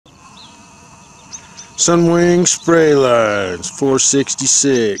Sunwing spray lines,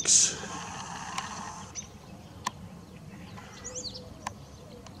 466.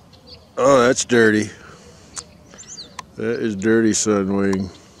 Oh, that's dirty. That is dirty, Sunwing.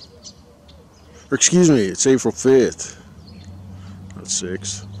 Or excuse me, it's April 5th. Not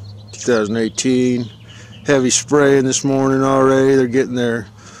 6. 2018. Heavy spraying this morning already. They're getting there.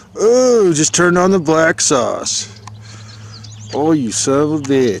 Oh, just turned on the black sauce. Oh, you son of a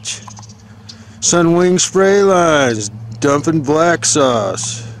bitch. Sunwing spray lines, dumping black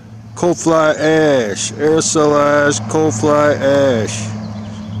sauce. Cold fly ash, aerosolized cold fly ash.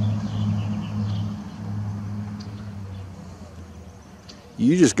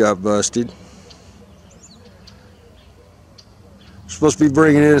 You just got busted. Supposed to be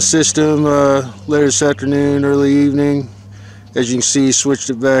bringing in a system later this afternoon, early evening. As you can see,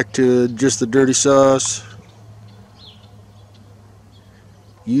 switched it back to just the dirty sauce.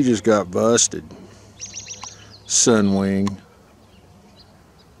 You just got busted, Sunwing.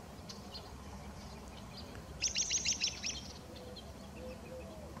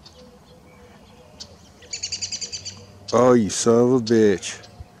 Oh, you son of a bitch.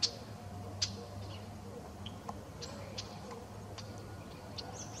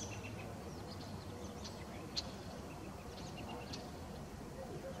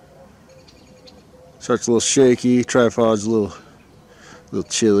 Starts a little shaky, tripod's a little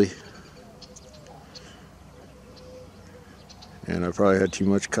chilly. And I probably had too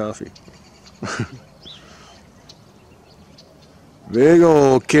much coffee. Big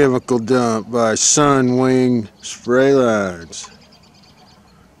old chemical dump by Sunwing spray lines.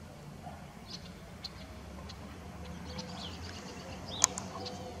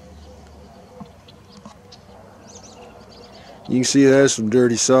 You can see that's some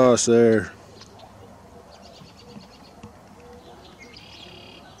dirty sauce there.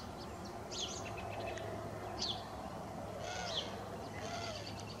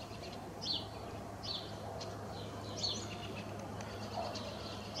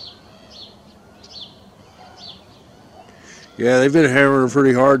 Yeah, they've been hammering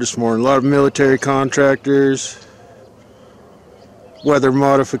pretty hard this morning. A lot of military contractors. Weather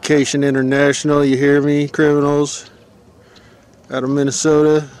Modification International, you hear me, criminals? Out of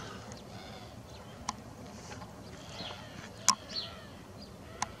Minnesota.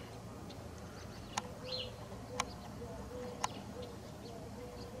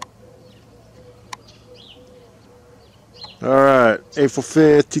 Alright, April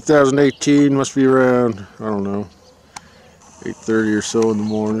 5th, 2018, must be around, I don't know, 8:30 or so in the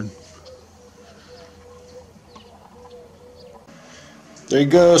morning. There you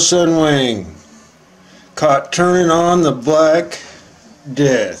go, Sunwing. Caught turning on the Black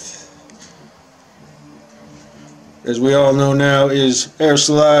Death. As we all know now, is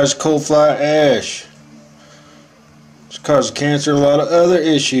aerosolized cold fly ash. It's causing cancer and a lot of other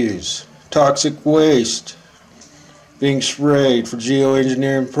issues. Toxic waste being sprayed for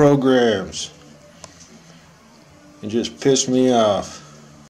geoengineering programs. It just pissed me off.